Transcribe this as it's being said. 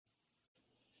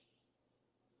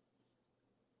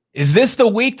Is this the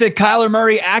week that Kyler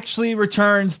Murray actually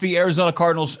returns the Arizona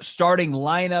Cardinals starting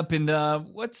lineup? And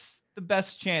what's the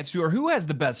best chance, or who has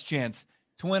the best chance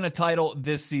to win a title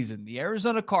this season? The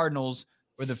Arizona Cardinals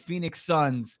or the Phoenix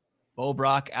Suns? Bo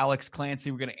Brock, Alex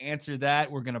Clancy. We're going to answer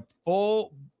that. We're going to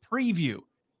full preview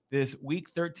this Week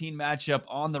 13 matchup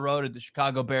on the road at the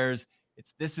Chicago Bears.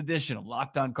 It's this edition of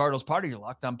Locked On Cardinals, part of your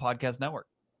Locked On Podcast Network.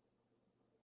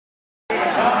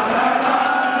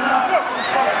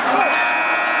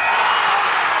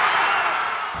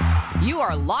 You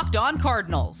are Locked On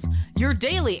Cardinals, your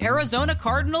daily Arizona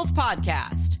Cardinals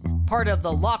podcast. Part of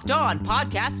the Locked On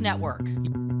Podcast Network,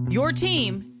 your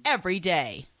team every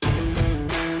day.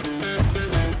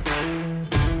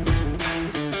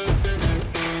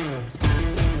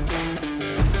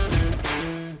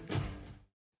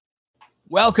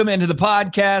 Welcome into the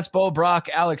podcast. Bo Brock,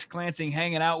 Alex Clancy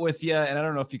hanging out with you. And I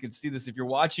don't know if you can see this. If you're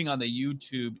watching on the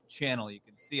YouTube channel, you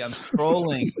can see I'm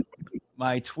scrolling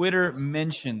my Twitter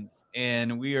mentions,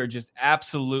 and we are just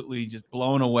absolutely just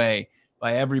blown away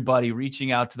by everybody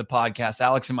reaching out to the podcast.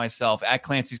 Alex and myself, at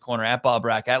Clancy's Corner, at Bob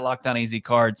Brack, at Locked On AZ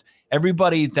Cards,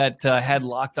 everybody that had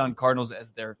Locked On Cardinals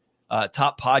as their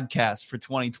top podcast for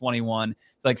 2021.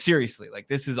 Like, seriously, like,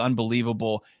 this is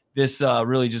unbelievable. This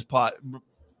really just brought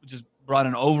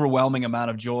an overwhelming amount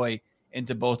of joy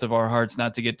into both of our hearts.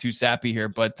 Not to get too sappy here,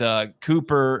 but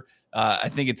Cooper, I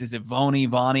think is it Vonnie,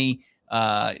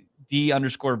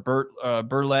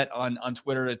 D_Burlett on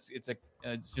Twitter. It's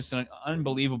just an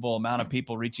unbelievable amount of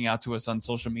people reaching out to us on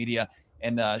social media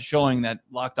and showing that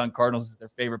Locked On Cardinals is their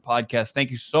favorite podcast.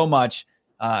 Thank you so much.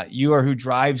 You are who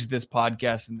drives this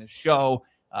podcast and this show.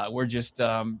 We're just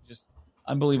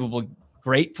unbelievable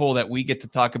grateful that we get to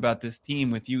talk about this team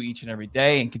with you each and every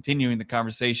day and continuing the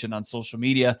conversation on social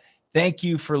media. Thank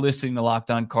you for listening to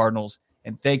Locked On Cardinals,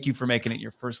 and thank you for making it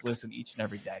your first listen each and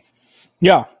every day.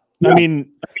 Yeah. I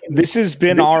mean, this has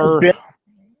been our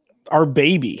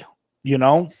baby,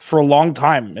 for a long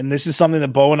time. And this is something that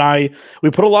Bo and I,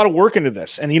 we put a lot of work into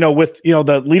this. And, with,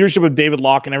 the leadership of David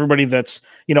Locke and everybody that's,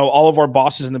 all of our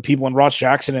bosses and the people and Ross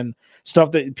Jackson and stuff,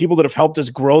 that people that have helped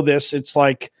us grow this, it's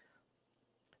like,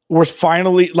 we're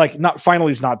finally, not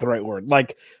finally is not the right word.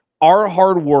 Like, our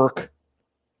hard work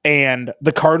and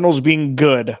the Cardinals being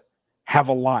good have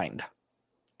aligned.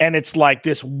 And it's like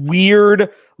this weird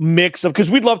mix of,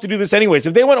 because we'd love to do this anyways.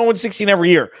 If they went 0-16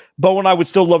 every year, Bo and I would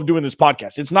still love doing this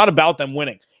podcast. It's not about them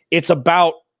winning. It's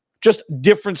about just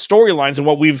different storylines and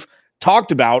what we've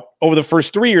talked about over the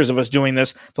first 3 years of us doing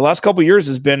this. The last couple of years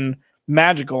has been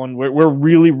magical, and we're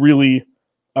really, really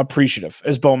appreciative,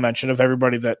 as Bo mentioned, of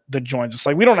everybody that joins us.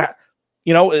 Like, we don't have,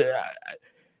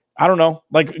 I don't know,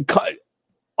 like,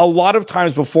 a lot of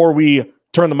times before we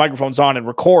turn the microphones on and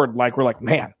record, like, we're like,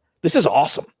 man, this is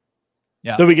awesome.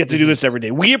 Yeah, that we get to do this every day.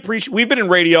 We've been in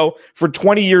radio for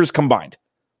 20 years combined,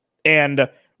 and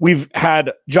we've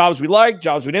had jobs we liked,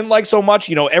 jobs we didn't like so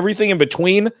much, everything in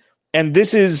between. And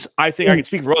this is, I think I can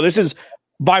speak for, this is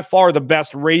by far the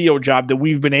best radio job that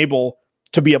we've been able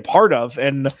to be a part of.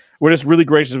 And we're just really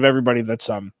gracious of everybody that's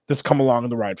come along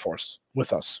in the ride for us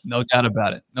with us. No doubt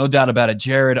about it. No doubt about it.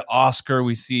 Jared, Oscar,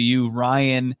 we see you,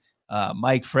 Ryan,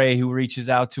 Mike Frey, who reaches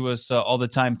out to us all the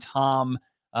time. Tom,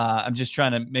 I'm just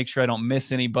trying to make sure I don't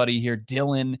miss anybody here.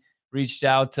 Dylan reached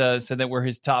out, said that we're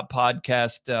his top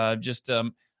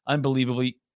podcast.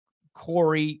 Unbelievably.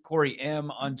 Corey M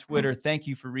on Twitter. Thank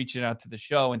you for reaching out to the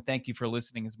show, and thank you for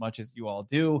listening as much as you all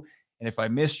do. And if I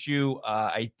missed you,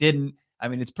 I didn't. I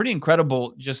mean, it's pretty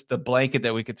incredible, just the blanket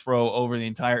that we could throw over the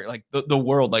entire, like, the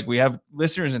world. Like, we have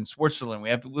listeners in Switzerland, we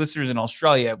have listeners in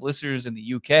Australia, we have listeners in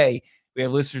the UK, we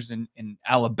have listeners in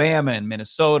Alabama and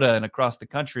Minnesota and across the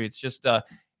country. It's just,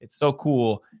 it's so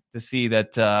cool to see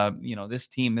that, this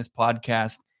team, this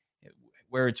podcast,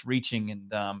 where it's reaching,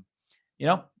 and,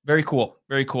 very cool.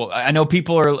 Very cool. I know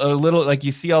people are a little, like,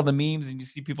 you see all the memes and you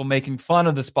see people making fun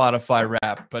of the Spotify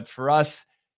rap, but for us,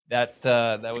 that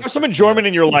was some enjoyment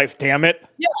in your life. Damn it.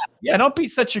 Yeah. Don't be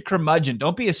such a curmudgeon.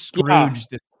 Don't be a Scrooge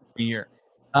this year.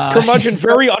 Curmudgeon,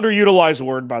 very underutilized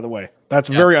word, by the way. That's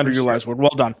a very underutilized word.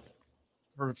 Well done.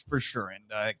 For sure. And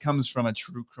it comes from a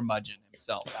true curmudgeon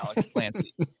himself, Alex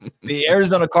Clancy. The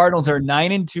Arizona Cardinals are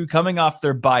 9-2 coming off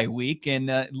their bye week. And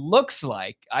it looks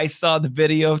like, I saw the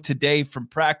video today from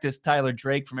practice. Tyler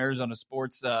Drake from Arizona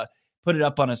Sports put it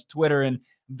up on his Twitter, and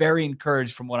very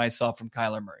encouraged from what I saw from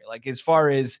Kyler Murray. Like, as far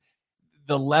as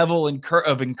the level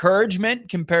of encouragement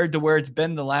compared to where it's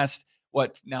been the last,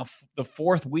 the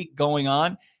fourth week going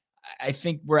on, I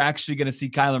think we're actually going to see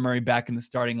Kyler Murray back in the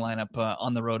starting lineup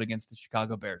on the road against the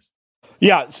Chicago Bears.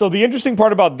 Yeah, so the interesting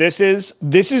part about this is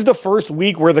the first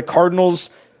week where the Cardinals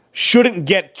shouldn't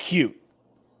get cute.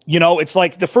 It's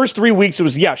like the first 3 weeks, it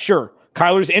was, yeah, sure,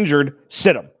 Kyler's injured,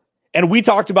 sit him. And we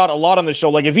talked about a lot on the show,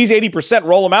 like if he's 80%,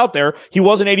 roll him out there. He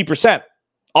wasn't 80%,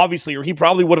 obviously, or he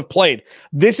probably would have played.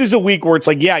 This is a week where it's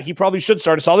like, yeah, he probably should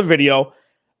start. I saw the video.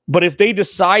 But if they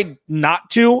decide not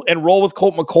to and roll with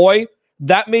Colt McCoy,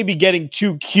 that may be getting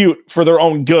too cute for their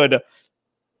own good,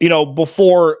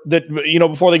 before they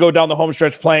go down the home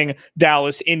stretch playing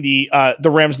Dallas, Indy, the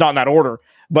Rams, not in that order,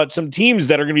 but some teams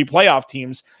that are going to be playoff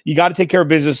teams. You got to take care of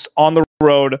business on the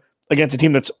road against a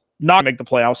team that's not going to make the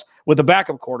playoffs with a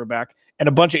backup quarterback and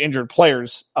a bunch of injured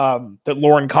players that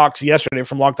Lauren Cox yesterday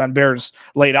from Locked On Bears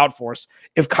laid out for us.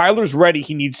 If Kyler's ready,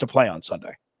 he needs to play on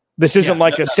Sunday. This isn't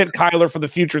like a sit Kyler for the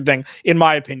future thing, in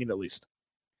my opinion, at least.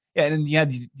 Yeah, and you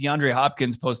had DeAndre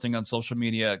Hopkins posting on social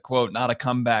media, quote, "Not a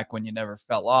comeback when you never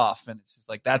fell off." And it's just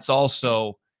like, that's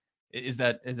also, is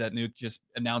that Nuke just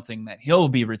announcing that he'll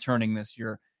be returning this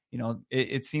year?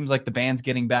 It seems like the band's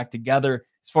getting back together.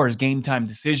 As far as game time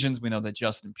decisions, we know that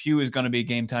Justin Pugh is going to be a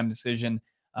game time decision,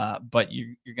 but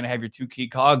you're going to have your two key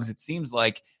cogs, it seems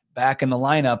like, back in the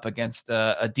lineup against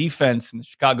a defense in the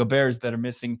Chicago Bears that are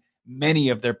missing many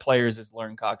of their players, as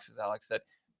Lauren Cox, as Alex said,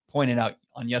 pointed out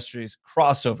on yesterday's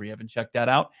crossover. You haven't checked that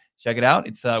out? Check it out.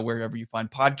 It's wherever you find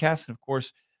podcasts. And of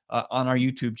course, on our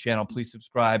YouTube channel, please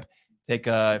subscribe. Take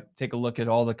a look at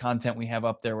all the content we have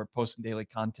up there. We're posting daily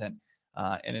content.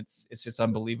 And it's just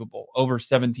unbelievable. Over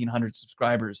 1,700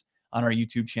 subscribers on our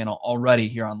YouTube channel already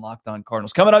here on Locked On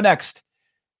Cardinals. Coming up next,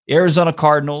 Arizona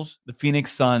Cardinals, the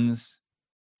Phoenix Suns,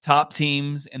 top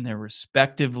teams in their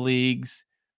respective leagues.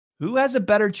 Who has a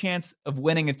better chance of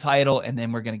winning a title? And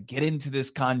then we're going to get into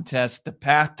this contest, the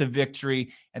path to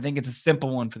victory. I think it's a simple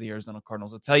one for the Arizona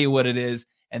Cardinals. I'll tell you what it is,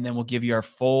 and then we'll give you our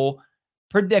full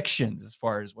predictions as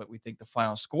far as what we think the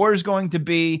final score is going to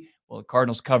be. Will the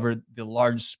Cardinals cover the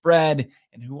large spread,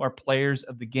 and who our players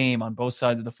of the game on both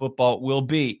sides of the football will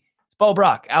be? It's Bo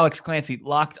Brock, Alex Clancy,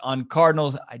 Locked On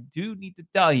Cardinals. I do need to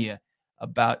tell you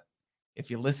about,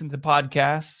 if you listen to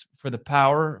podcasts for the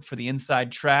power, for the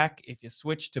inside track, if you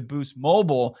switch to Boost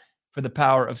Mobile for the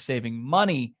power of saving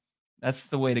money, that's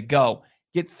the way to go.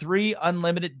 Get 3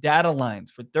 unlimited data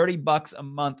lines for $30 a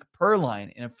month per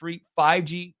line and a free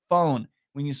 5G phone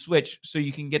when you switch, so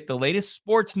you can get the latest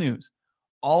sports news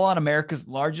all on America's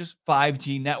largest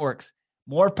 5G networks.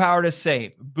 More power to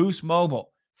save. Boost Mobile.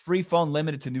 Free phone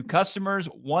limited to new customers,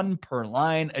 1 per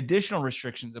line. Additional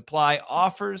restrictions apply.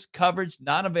 Offers, coverage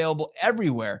not available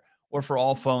everywhere or for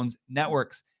all phones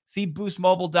networks. See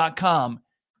boostmobile.com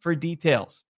for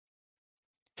details.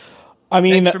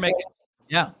 Thanks for making.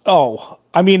 Yeah. Oh,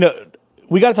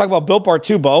 we got to talk about Built Bar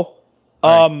too, Bo.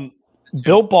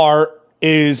 Built Bar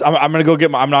is, I'm going to go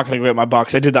get I'm not going to go get my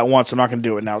box. I did that once. I'm not going to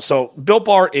do it now. So Built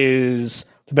Bar is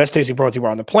the best tasting protein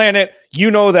bar on the planet. You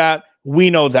know that.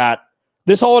 We know that.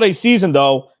 This holiday season,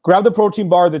 though, grab the protein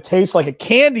bar that tastes like a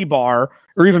candy bar,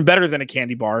 or even better than a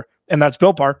candy bar, and that's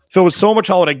Built Bar. Filled with so much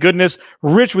holiday goodness,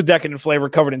 rich with decadent flavor,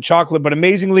 covered in chocolate, but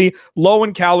amazingly low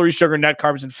in calories, sugar, net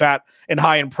carbs, and fat, and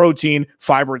high in protein,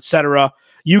 fiber, etc.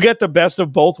 You get the best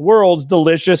of both worlds,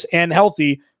 delicious and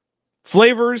healthy.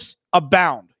 Flavors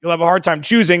abound. You'll have a hard time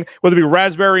choosing, whether it be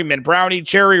raspberry, mint brownie,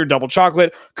 cherry, or double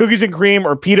chocolate, cookies and cream,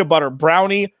 or peanut butter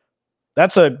brownie.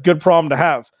 That's a good problem to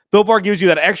have. Built Bar gives you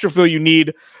that extra feel you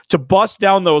need to bust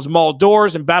down those mall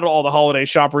doors and battle all the holiday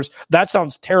shoppers. That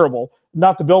sounds terrible.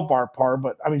 Not the Built Bar part,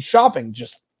 but shopping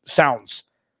just sounds.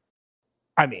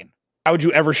 How would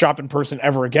you ever shop in person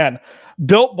ever again?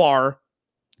 Built Bar,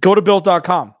 go to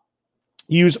Built.com.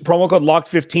 Use promo code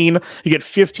LOCKED15. You get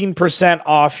 15%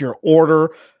 off your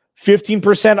order.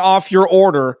 15% off your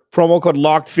order. Promo code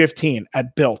LOCKED15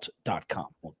 at Built.com.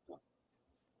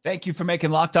 Thank you for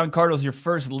making Locked On Cardinals your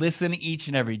first listen each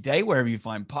and every day, wherever you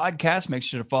find podcasts. Make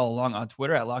sure to follow along on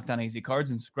Twitter at Locked On AZ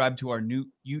Cards and subscribe to our new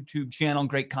YouTube channel.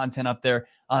 Great content up there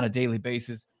on a daily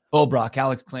basis. Bo Brock,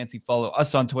 Alex Clancy, follow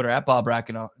us on Twitter at Bob Brack,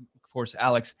 and of course,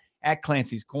 Alex at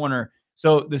Clancy's Corner.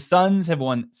 So the Suns have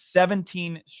won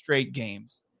 17 straight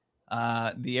games.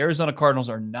 The Arizona Cardinals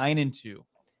are 9-2.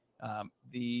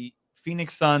 The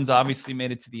Phoenix Suns obviously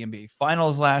made it to the NBA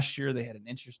Finals last year. They had an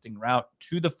interesting route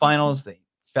to the finals. They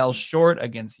fell short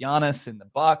against Giannis and the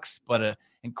Bucks, but an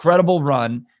incredible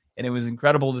run, and it was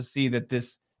incredible to see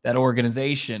that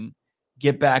organization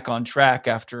get back on track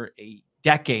after a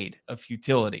decade of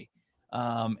futility.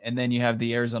 And then you have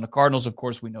the Arizona Cardinals. Of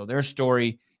course, we know their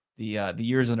story. The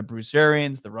years under Bruce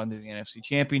Arians, the run to the NFC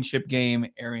Championship game,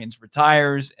 Arians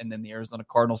retires, and then the Arizona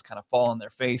Cardinals kind of fall on their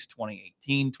face.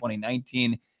 2018,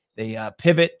 2019, they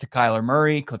pivot to Kyler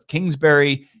Murray, Cliff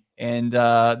Kingsbury, and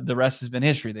the rest has been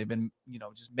history. They've been,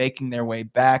 just making their way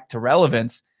back to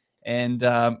relevance. And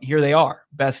here they are,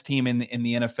 best team in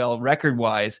the NFL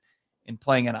record-wise and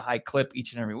playing at a high clip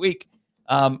each and every week.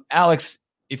 Alex,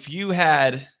 if you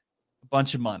had a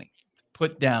bunch of money to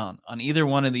put down on either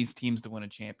one of these teams to win a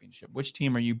championship, which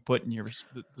team are you putting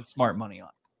the smart money on?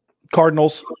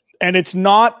 Cardinals. And it's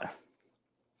not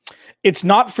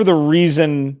for the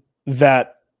reason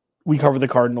that we cover the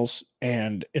Cardinals,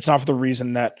 and it's not for the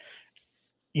reason that,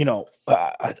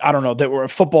 I don't know, that we're a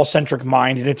football-centric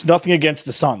mind, and it's nothing against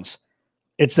the Suns.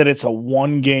 It's that it's a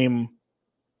one-game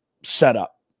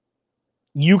setup.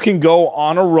 You can go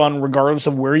on a run regardless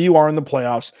of where you are in the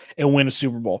playoffs and win a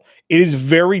Super Bowl. It is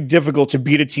very difficult to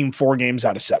beat a team 4 games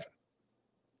out of 7.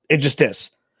 It just is.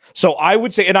 So I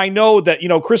would say, and I know that,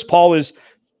 Chris Paul is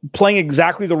playing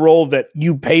exactly the role that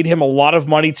you paid him a lot of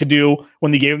money to do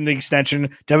when they gave him the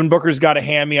extension. Devin Booker's got a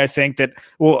hammy, I think, that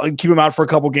will keep him out for a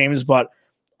couple games. But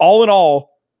all in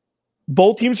all,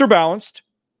 both teams are balanced.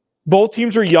 Both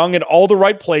teams are young in all the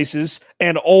right places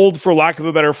and old, for lack of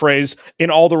a better phrase, in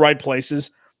all the right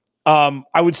places.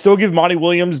 I would still give Monty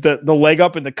Williams the leg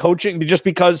up in the coaching just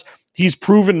because he's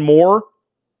proven more.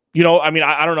 I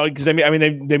don't know, because they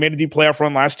made a deep playoff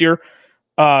run last year.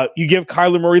 You give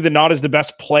Kyler Murray the nod as the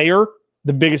best player,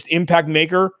 the biggest impact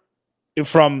maker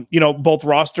from, both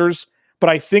rosters. But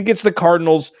I think it's the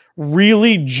Cardinals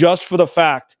really just for the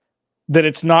fact that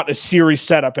it's not a series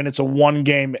setup and it's a one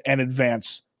game and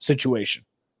advance situation.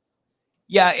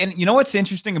 Yeah. And what's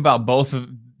interesting about both of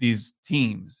these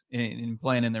teams in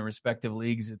playing in their respective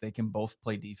leagues is they can both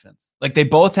play defense. Like they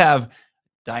both have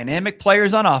dynamic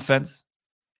players on offense.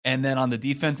 And then on the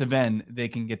defensive end, they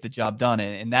can get the job done.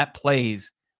 And that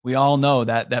plays, we all know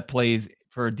that plays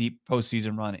for a deep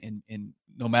postseason run in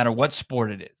no matter what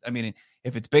sport it is. I mean,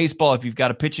 if it's baseball, if you've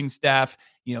got a pitching staff,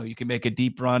 you can make a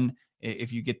deep run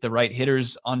if you get the right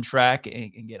hitters on track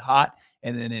and get hot.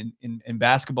 And then in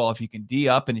basketball, if you can D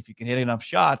up and if you can hit enough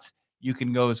shots, you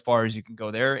can go as far as you can go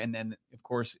there. And then, of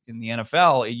course, in the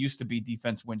NFL, it used to be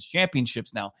defense wins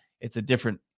championships. Now it's a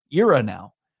different era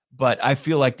now. But I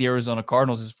feel like the Arizona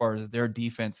Cardinals, as far as their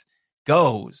defense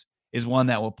goes, is one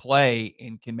that will play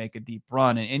and can make a deep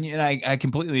run. And I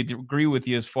completely agree with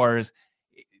you as far as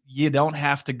you don't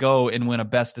have to go and win a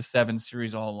best-of-7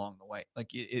 series all along the way. Like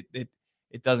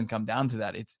it doesn't come down to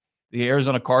that. It's the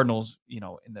Arizona Cardinals, in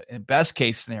the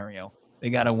best-case scenario, they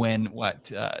got to win,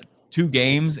 2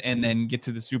 games and then get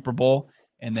to the Super Bowl,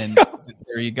 and then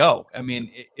there you go. I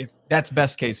mean, if that's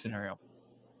best-case scenario,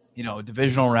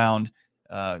 divisional round,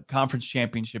 conference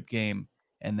championship game,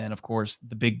 and then of course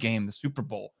the big game, the Super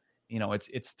Bowl.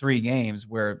 It's 3 games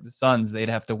where the Suns, they'd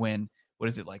have to win. What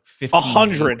is it, like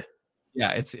 100?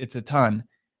 Yeah, it's a ton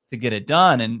to get it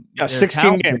done, and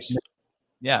 16 games.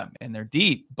 Yeah, and they're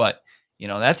deep, but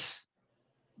that's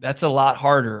a lot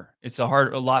harder. It's a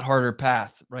lot harder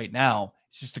path right now.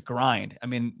 It's just a grind. I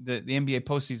mean, the NBA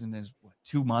postseason is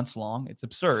 2 months long. It's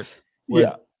absurd.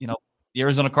 Where, the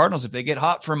Arizona Cardinals, if they get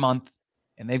hot for a month,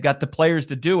 and they've got the players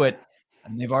to do it,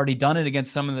 and they've already done it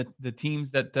against some of the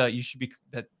teams that that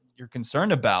you're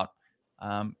concerned about.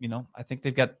 I think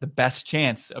they've got the best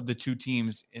chance of the 2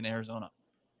 teams in Arizona.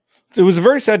 It was a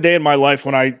very sad day in my life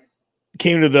when I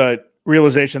came to the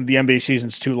realization that the NBA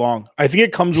season's too long. I think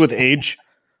it comes with age.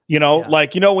 When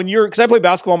because I played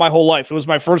basketball my whole life. It was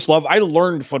my first love. I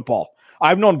learned football.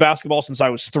 I've known basketball since I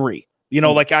was 3. And I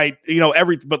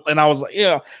was like,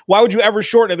 yeah, why would you ever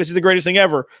shorten it? This is the greatest thing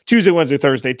ever. Tuesday, Wednesday,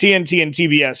 Thursday, TNT and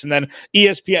TBS, and then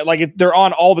ESPN, they're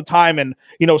on all the time, and,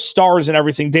 stars and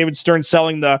everything. David Stern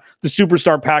selling the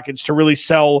superstar package to really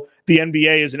sell the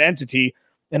NBA as an entity.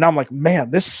 And I'm like,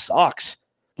 man, this sucks.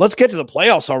 Let's get to the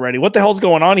playoffs already. What the hell's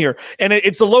going on here? And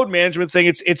it's the load management thing.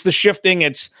 It's the shifting.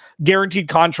 It's guaranteed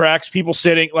contracts, people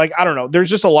sitting. I don't know. There's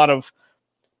just a lot of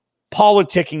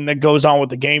politicking that goes on with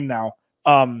the game now.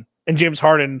 And James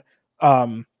Harden,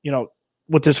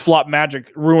 with his flop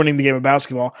magic ruining the game of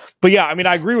basketball. But yeah, I mean,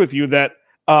 I agree with you that,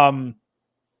 we're on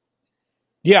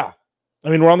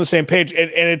the same page,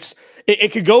 and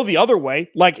it could go the other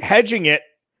way. Like hedging it,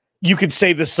 you could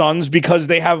say the Suns because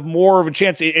they have more of a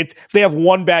chance. If they have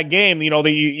one bad game,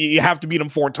 you have to beat them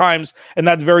 4 times, and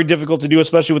that's very difficult to do,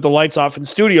 especially with the lights off in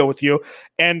studio with you.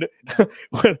 And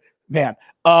man,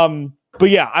 but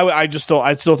yeah, I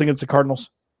still think it's the Cardinals.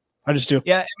 I just do.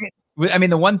 Yeah, I mean,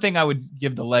 the one thing I would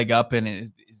give the leg up in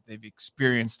is they've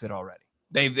experienced it already.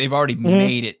 They've already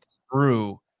made it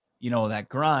through, that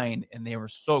grind, and they were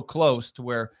so close to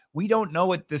where we don't know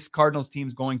what this Cardinals team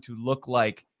is going to look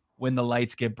like when the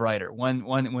lights get brighter,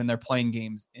 when they're playing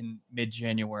games in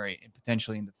mid-January and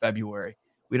potentially into February.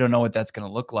 We don't know what that's going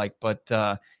to look like, but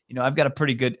I've got a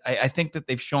pretty good. I think that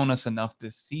they've shown us enough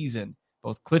this season.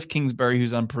 Both Cliff Kingsbury,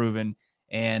 who's unproven,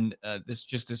 and this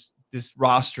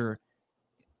roster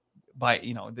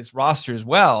this roster as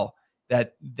well,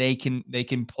 that they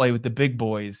can play with the big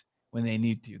boys when they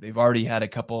need to. They've already had a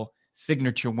couple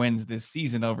signature wins this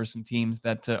season over some teams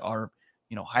that are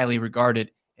highly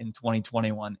regarded in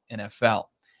 2021 NFL.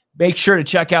 Make sure to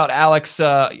check out Alex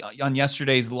on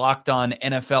yesterday's Locked On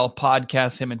NFL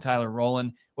podcast, him and Tyler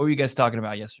Rowland. What were you guys talking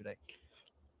about yesterday?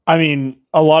 I mean,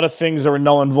 a lot of things that were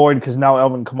null and void because now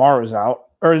Alvin Kamara is out,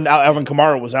 or now Alvin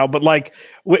Kamara was out. But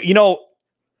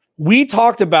we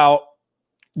talked about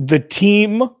the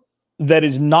team that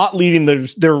is not leading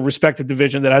their respective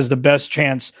division that has the best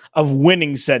chance of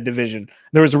winning said division.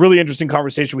 There was a really interesting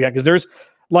conversation we had because there's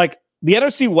the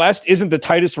NFC West isn't the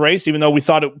tightest race, even though we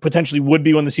thought it potentially would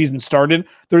be when the season started.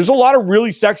 There's a lot of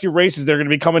really sexy races that are going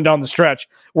to be coming down the stretch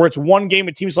where it's one game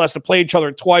and teams has to play each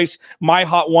other twice. My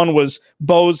hot one was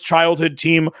Bo's childhood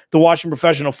team, the Washington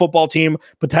Professional Football Team,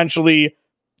 potentially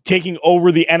taking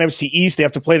over the NFC East. They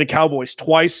have to play the Cowboys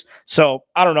twice. So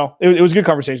I don't know. It was a good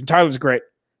conversation. Tyler's great.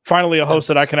 Finally, a host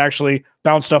that I can actually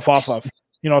bounce stuff off of.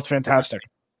 It's fantastic.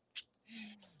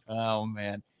 Oh,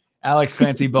 man. Alex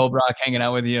Clancy, Bo Brock hanging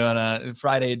out with you on a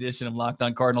Friday edition of Locked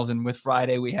On Cardinals. And with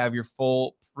Friday, we have your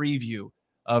full preview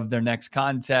of their next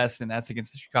contest, and that's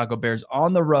against the Chicago Bears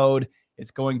on the road. It's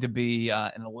going to be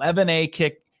an 11A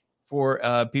kick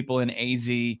for people in AZ,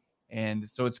 and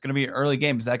so it's going to be an early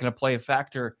game. Is that going to play a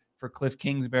factor for Cliff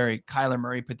Kingsbury, Kyler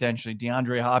Murray potentially,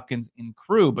 DeAndre Hopkins and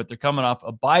crew? But they're coming off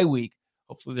a bye week.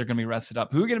 Hopefully they're going to be rested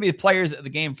up. Who are going to be the players of the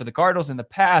game for the Cardinals and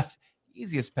the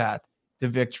easiest path to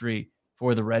victory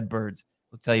for the Redbirds?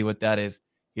 We'll tell you what that is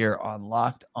here on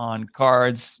Locked On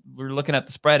Cards. We're looking at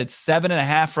the spread. It's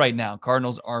 7.5 right now.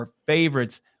 Cardinals are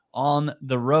favorites on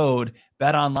the road.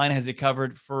 BetOnline has it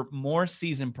covered for more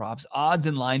season props, odds,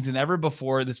 and lines than ever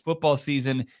before this football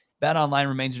season. BetOnline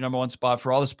remains your number one spot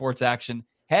for all the sports action.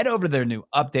 Head over to their new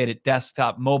updated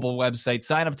desktop mobile website.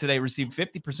 Sign up today. Receive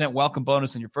 50% welcome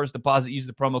bonus on your first deposit. Use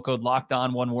the promo code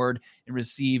LOCKEDON, one word, and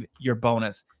receive your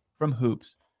bonus from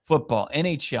hoops, football,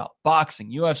 NHL, boxing,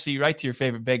 UFC, right to your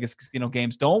favorite Vegas casino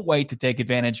games. Don't wait to take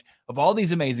advantage of all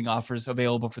these amazing offers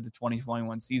available for the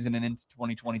 2021 season and into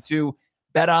 2022.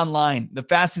 Bet online, the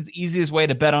fastest, easiest way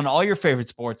to bet on all your favorite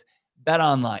sports. Bet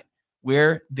online,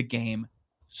 where the game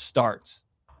starts.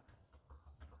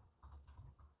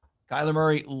 Kyler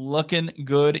Murray looking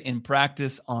good in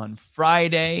practice on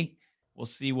Friday. We'll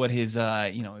see what his,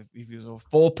 if he was a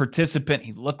full participant,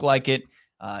 he looked like it.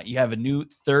 You have a new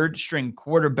third-string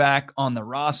quarterback on the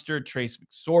roster, Trace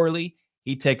McSorley.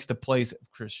 He takes the place of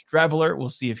Chris Streveler. We'll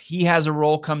see if he has a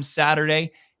role come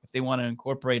Saturday, if they want to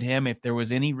incorporate him, if there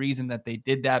was any reason that they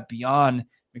did that beyond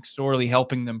McSorley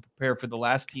helping them prepare for the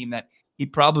last team that he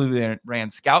probably ran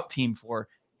scout team for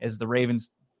as the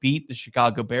Ravens beat the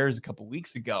Chicago Bears a couple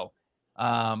weeks ago.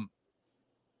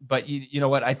 But you know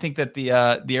what? I think that the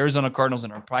Arizona Cardinals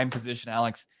are in prime position,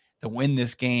 Alex, to win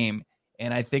this game.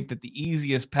 And I think that the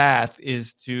easiest path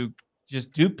is to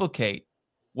just duplicate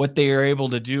what they are able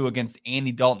to do against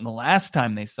Andy Dalton the last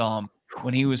time they saw him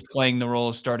when he was playing the role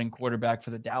of starting quarterback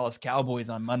for the Dallas Cowboys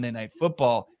on Monday Night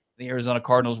Football. The Arizona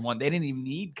Cardinals won. They didn't even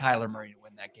need Kyler Murray to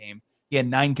win that game. He had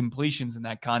 9 completions in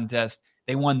that contest.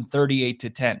 They won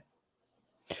 38-10.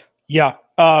 Yeah.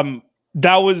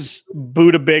 That was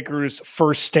Budda Baker's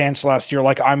first stance last year.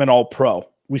 Like, I'm an all-pro.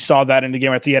 We saw that in the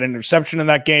game. I think he had an interception in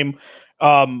that game.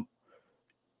 9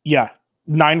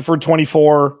 for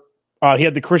 24. He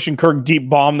had the Christian Kirk deep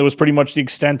bomb that was pretty much the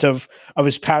extent of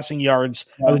his passing yards.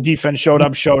 The defense showed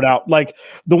out. Like,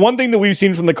 the one thing that we've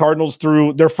seen from the Cardinals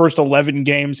through their first 11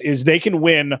 games is they can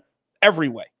win every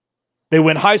way. They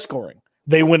win high scoring.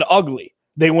 They win ugly.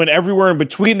 They win everywhere in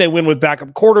between. They win with backup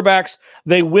quarterbacks.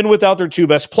 They win without their 2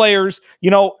 best players.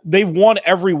 They've won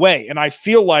every way. And I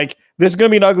feel like this is going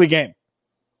to be an ugly game.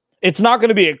 It's not going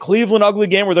to be a Cleveland ugly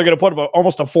game where they're going to put up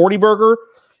almost a 40 burger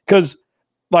because,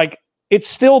 it's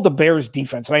still the Bears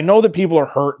defense. And I know that people are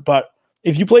hurt, but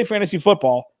if you play fantasy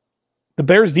football, the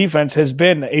Bears defense has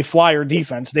been a flyer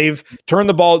defense. They've turned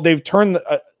the ball. They've turned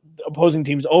the opposing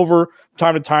teams over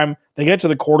time to time. They get to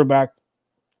the quarterback.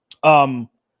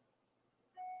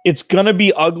 It's going to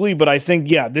be ugly, but I think,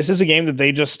 this is a game that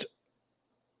they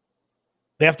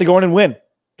have to go in and win.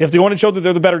 They have to go in and show that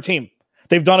they're the better team.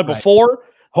 They've done it before.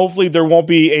 Hopefully there won't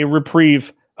be a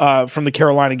reprieve from the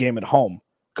Carolina game at home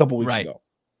a couple weeks ago.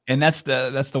 And that's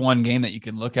the one game that you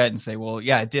can look at and say, well,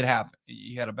 yeah, it did happen.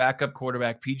 You had a backup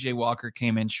quarterback. PJ Walker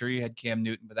came in. Sure, you had Cam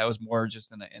Newton, but that was more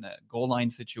just in a goal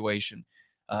line situation.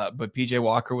 But PJ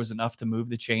Walker was enough to move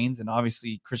the chains. And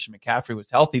obviously Christian McCaffrey was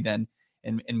healthy then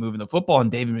and moving the football.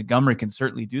 And David Montgomery can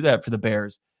certainly do that for the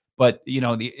Bears. But,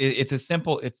 it's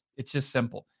just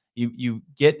simple. You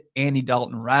get Andy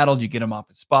Dalton rattled, you get him off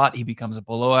his spot, he becomes a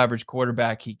below average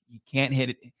quarterback. He can't hit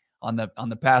it on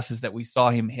the passes that we saw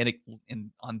him hit it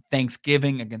on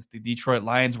Thanksgiving against the Detroit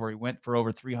Lions, where he went for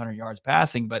over 300 yards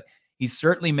passing. But he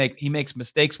makes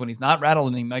mistakes when he's not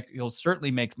rattled, and he'll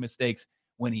certainly make mistakes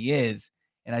when he is.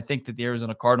 And I think that the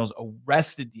Arizona Cardinals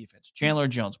arrested defense. Chandler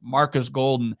Jones, Marcus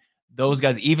Golden, those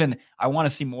guys. Even I want to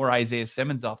see more Isaiah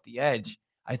Simmons off the edge.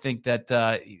 I think that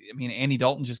Andy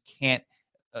Dalton just can't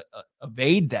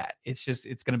evade that. It's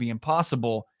going to be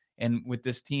impossible. And with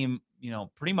this team,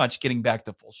 pretty much getting back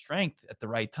to full strength at the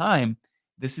right time,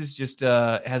 this is just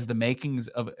has the makings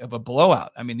of a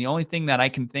blowout. I mean, the only thing that I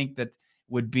can think that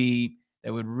would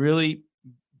really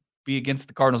be against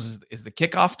the Cardinals is the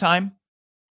kickoff time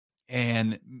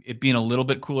and it being a little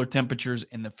bit cooler temperatures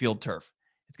in the field turf.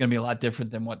 It's going to be a lot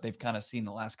different than what they've kind of seen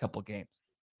the last couple of games.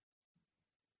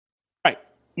 Right.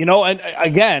 And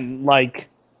again,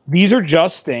 these are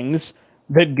just things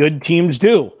that good teams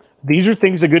do. These are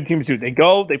things that good teams do.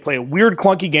 They play a weird,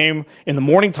 clunky game in the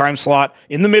morning time slot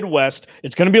in the Midwest.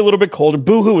 It's going to be a little bit colder.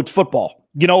 Boo-hoo, it's football.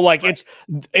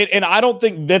 And I don't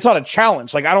think that's not a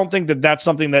challenge. I don't think that that's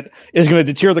something that is going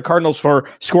to deter the Cardinals for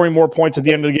scoring more points at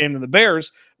the end of the game than the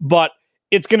Bears, but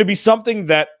it's going to be something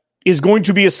that is going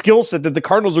to be a skill set that the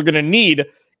Cardinals are going to need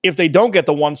if they don't get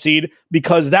the 1 seed,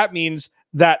 because that means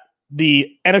that the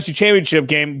NFC Championship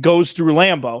game goes through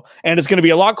Lambeau, and it's going to be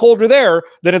a lot colder there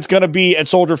than it's going to be at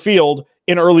Soldier Field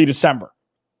in early December.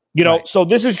 Right. So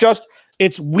this is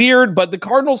it's weird, but the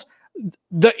Cardinals,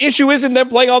 the issue isn't them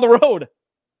playing on the road.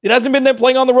 It hasn't been them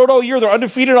playing on the road all year. They're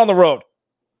undefeated on the road,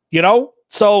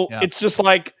 So It's just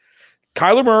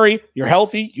Kyler Murray, you're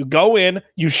healthy, you go in,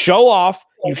 you show off,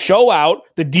 you show out,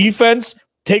 the defense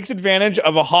takes advantage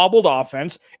of a hobbled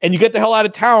offense, and you get the hell out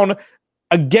of town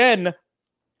again,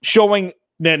 showing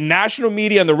the national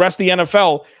media and the rest of the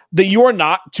NFL that you are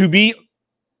not to be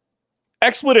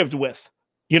expletived with.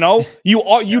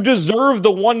 You deserve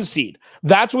the 1 seed.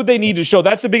 That's what they need to show.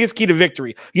 That's the biggest key to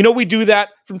victory. We do that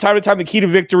from time to time. The key to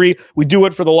victory, we do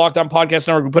it for the Locked On Podcast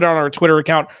Network. We put it on our Twitter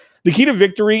account. The key to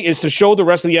victory is to show the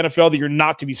rest of the NFL that you're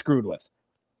not to be screwed with.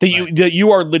 That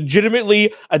you are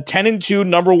legitimately a 10-2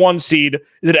 number 1 seed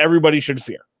that everybody should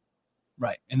fear.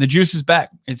 Right. And the juice is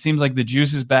back. It seems like the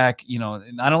juice is back.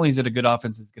 Not only is it a good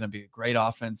offense, it's going to be a great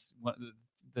offense.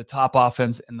 The top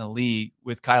offense in the league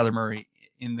with Kyler Murray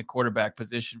in the quarterback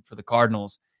position for the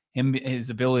Cardinals, his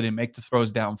ability to make the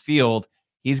throws downfield.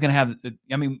 He's going to have,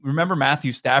 remember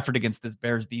Matthew Stafford against this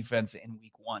Bears defense in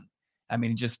week 1.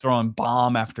 Just throwing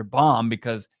bomb after bomb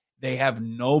because they have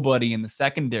nobody in the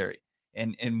secondary.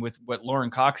 And with what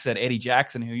Lauren Cox said, Eddie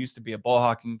Jackson, who used to be a ball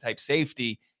hawking type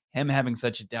safety, him having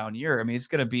such a down year, it's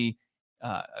going to be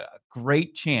a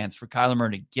great chance for Kyler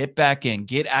Murray to get back in,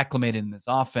 get acclimated in this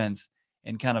offense,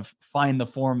 and kind of find the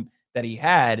form that he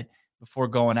had before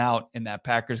going out in that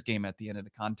Packers game at the end of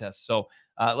the contest. So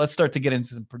let's start to get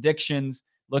into some predictions.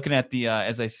 Looking at the,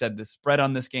 as I said, the spread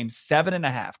on this game,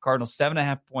 7.5. Cardinals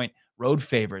 7.5 point road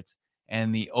favorites,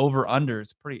 and the over under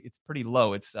is pretty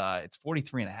low. It's 43.5.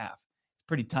 It's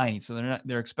pretty tiny. So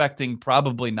they're expecting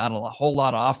probably not a whole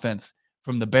lot of offense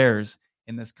from the Bears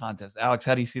in this contest. Alex,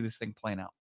 how do you see this thing playing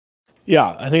out?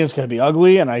 Yeah, I think it's going to be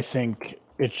ugly, and I think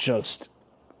it's just,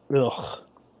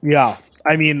 yeah.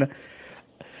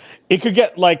 It could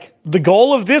get the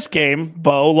goal of this game,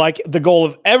 Bo, the goal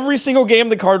of every single game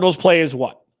the Cardinals play is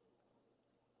what?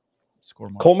 Score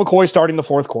more. Colt McCoy starting the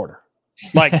fourth quarter.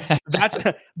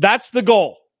 That's the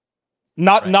goal.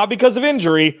 Not because of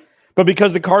injury, but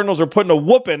because the Cardinals are putting a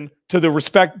whooping to the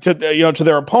respect to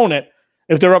their opponent.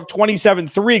 If they're up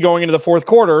 27-3 going into the fourth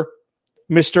quarter,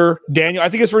 Mr. Daniel, I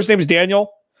think his first name is Daniel,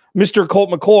 Mr. Colt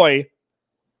McCoy,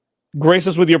 grace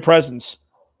us with your presence,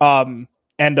 and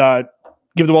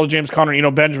give the ball to James Conner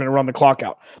and Benjamin and run the clock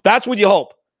out. That's what you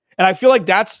hope. And I feel like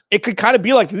it could kind of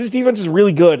be like this defense is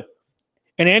really good.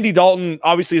 And Andy Dalton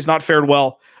obviously has not fared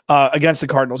well against the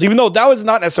Cardinals, even though that was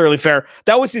not necessarily fair.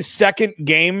 That was his second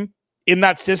game in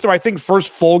that system. I think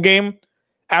first full game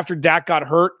after Dak got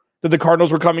hurt that the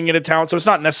Cardinals were coming into town. So it's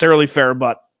not necessarily fair,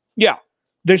 but yeah,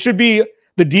 the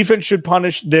defense should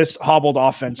punish this hobbled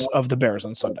offense of the Bears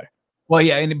on Sunday. Well,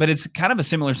 yeah, but it's kind of a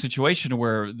similar situation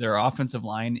where their offensive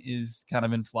line is kind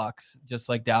of in flux, just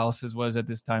like Dallas's was at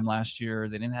this time last year.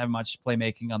 They didn't have much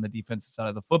playmaking on the defensive side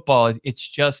of the football. It's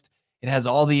just, it has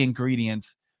all the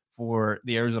ingredients for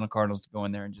the Arizona Cardinals to go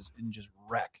in there and just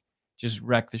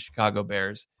wreck the Chicago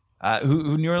Bears,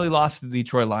 who nearly lost to the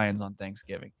Detroit Lions on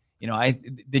Thanksgiving.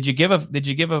 Did you give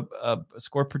a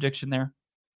score prediction there?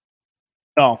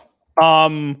 No.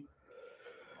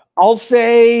 I'll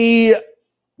say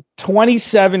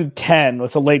 27-10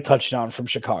 with a late touchdown from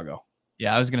Chicago.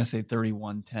 Yeah, I was going to say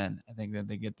 31-10. I think that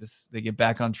they get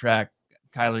back on track.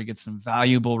 Kyler gets some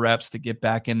valuable reps to get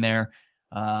back in there.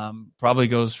 Probably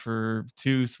goes for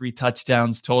 2-3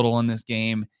 touchdowns total in this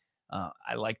game.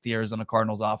 I like the Arizona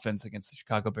Cardinals offense against the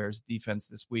Chicago Bears defense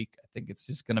this week. I think it's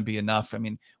just going to be enough. I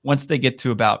mean, once they get to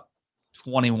about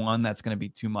 21, that's going to be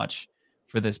too much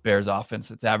for this Bears offense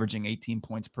that's averaging 18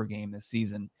 points per game this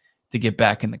season to get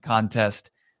back in the contest.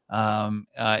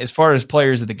 As far as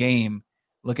players of the game,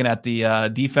 looking at the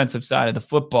defensive side of the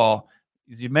football,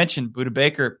 as you mentioned, Budda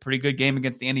Baker, pretty good game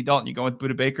against Andy Dalton. You go with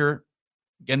Budda Baker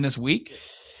again this week?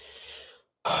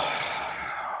 I'm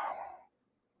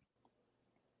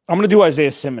going to do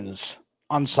Isaiah Simmons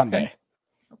on Sunday.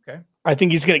 Okay. I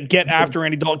think he's going to get after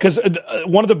Andy Dalton because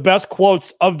one of the best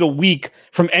quotes of the week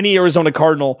from any Arizona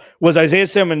Cardinal was Isaiah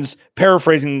Simmons,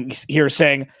 paraphrasing here,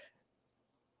 saying,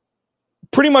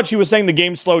 pretty much he was saying the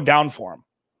game slowed down for him.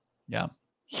 Yeah.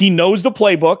 He knows the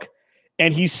playbook,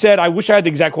 and he said, I wish I had the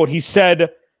exact quote. He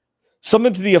said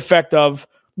something to the effect of,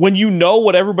 when you know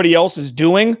what everybody else is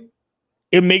doing,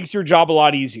 it makes your job a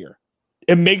lot easier.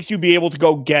 It makes you be able to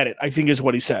go get it, I think is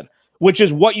what he said, which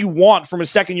is what you want from a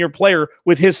second-year player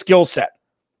with his skill set.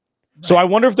 Right. So I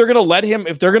wonder if they're going to let him,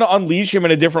 if they're going to unleash him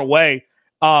in a different way.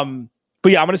 But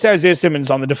yeah, I'm going to say Isaiah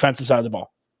Simmons on the defensive side of the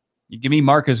ball. You give me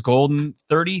Marcus Golden,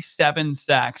 37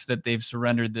 sacks that they've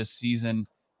surrendered this season.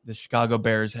 The Chicago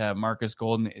Bears have. Marcus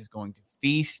Golden is going to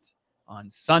feast on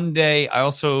Sunday.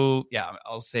 I'll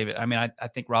save it. I mean, I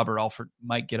think Robert Alford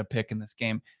might get a pick in this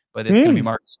game, but it's going to be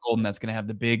Marcus Golden that's going to have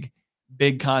the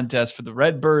big contest for the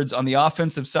Redbirds. On the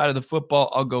offensive side of the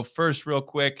football, I'll go first real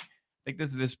quick. I think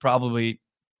this is probably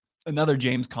another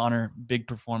James Conner big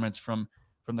performance from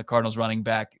the Cardinals running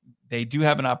back. They do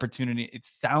have an opportunity. It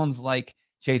sounds like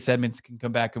Chase Edmonds can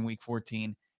come back in week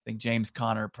 14. I think James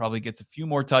Conner probably gets a few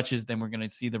more touches than we're going to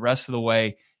see the rest of the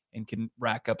way and can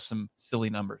rack up some silly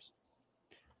numbers.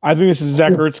 I think this is a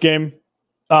Zach Ertz game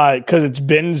because it's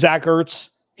been Zach Ertz.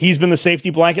 He's been the safety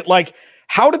blanket. Like,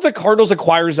 how did the Cardinals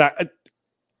acquire Zach?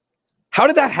 How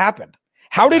did that happen?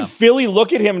 How did Philly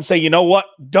look at him and say, you know what?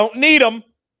 Don't need him.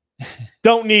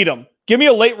 Don't need him. Give me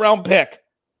a late round pick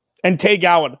and Tay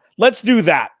Gowan. Let's do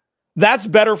that. That's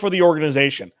better for the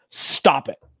organization. Stop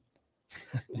it.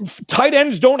 Tight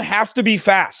ends don't have to be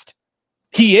fast.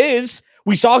 He is.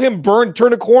 We saw him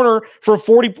turn a corner for a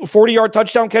 40-yard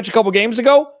touchdown catch a couple games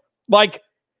ago. Like,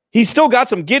 he's still got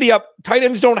some giddy up. Tight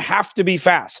ends don't have to be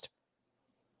fast.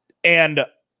 And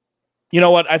you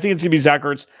know what? I think it's going to be Zach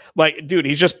Ertz. Like, dude,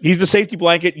 he's the safety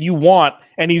blanket you want,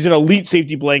 and he's an elite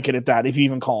safety blanket at that, if you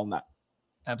even call him that.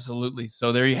 Absolutely.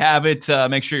 So there you have it.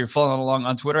 Make sure you're following along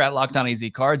on Twitter at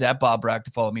LockedOnAZCards, at Bob Brack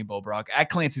to follow me, Bo Brock, at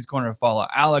Clancy's Corner to follow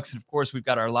Alex. And, of course, we've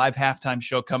got our live halftime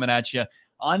show coming at you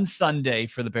on Sunday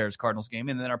for the Bears-Cardinals game,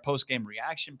 and then our post-game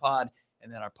reaction pod,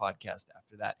 and then our podcast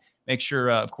after that. Make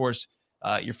sure, of course,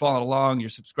 you're following along, you're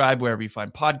subscribed wherever you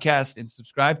find podcasts, and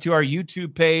subscribe to our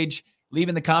YouTube page. Leave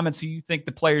in the comments who you think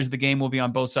the players of the game will be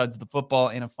on both sides of the football,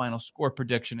 and a final score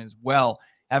prediction as well.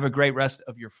 Have a great rest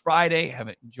of your Friday.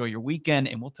 Enjoy your weekend,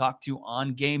 and we'll talk to you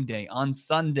on game day on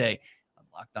Sunday on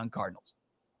Locked On Cardinals.